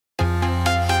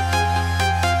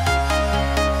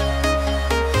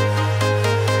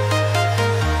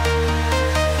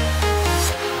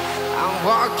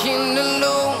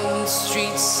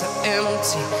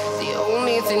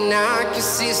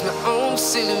sees my own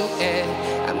silhouette.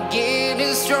 I'm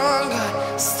getting stronger,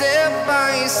 step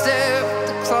by step.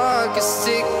 The clock is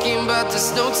ticking, but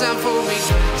there's no time for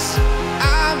regrets.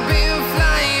 I've been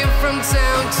flying from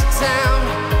town to town,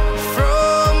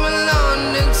 from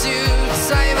London to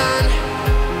Taiwan.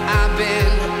 I've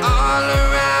been all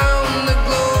around the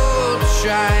globe,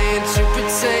 trying to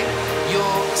protect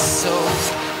your soul.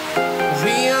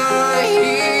 We are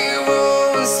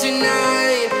heroes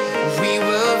tonight. We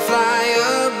will fly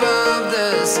above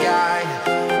the sky.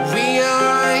 We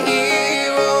are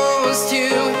heroes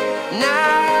tonight.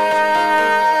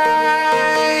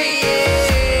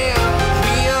 Yeah.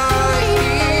 We are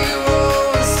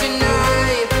heroes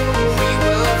tonight. We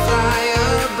will fly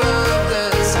above the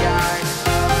sky.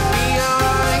 We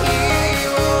are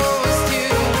heroes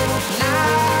tonight.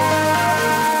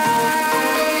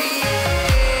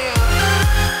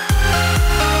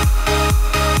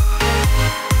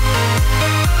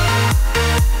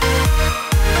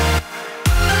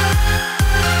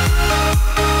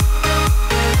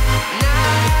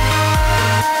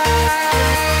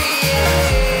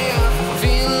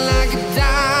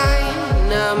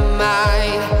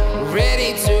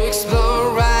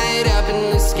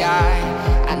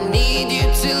 I need you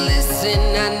to listen,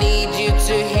 I need you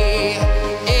to hear,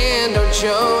 and don't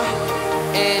show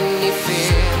any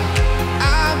fear.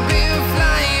 I've been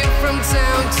flying from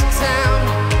town to town,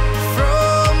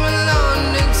 from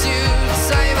London to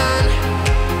Taiwan.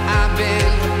 I've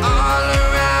been all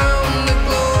around the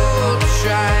globe,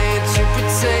 trying to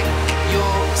protect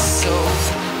your soul.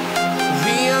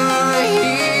 We are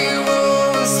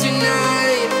heroes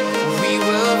tonight. We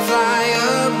will fly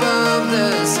above the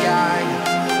sky.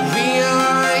 We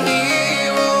are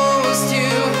heroes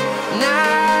tonight.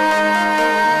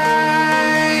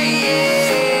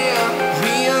 Yeah.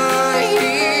 We are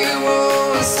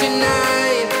heroes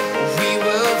tonight. We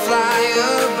will fly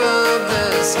above the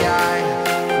sky.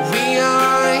 We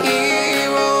are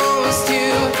heroes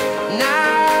tonight.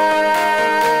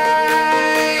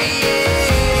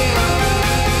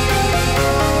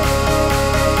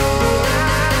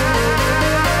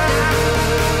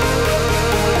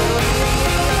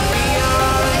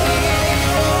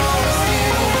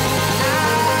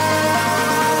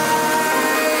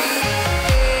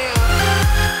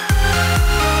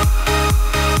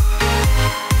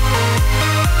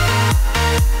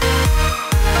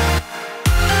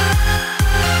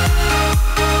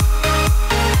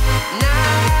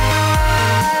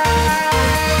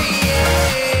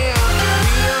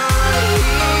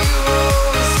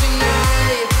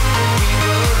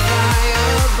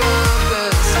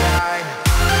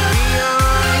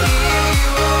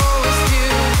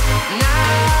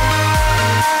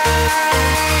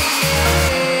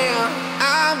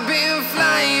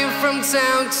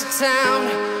 Town to town,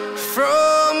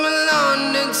 from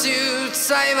London to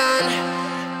Taiwan.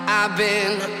 I've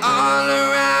been all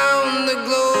around the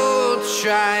globe,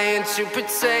 trying to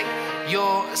protect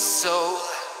your soul.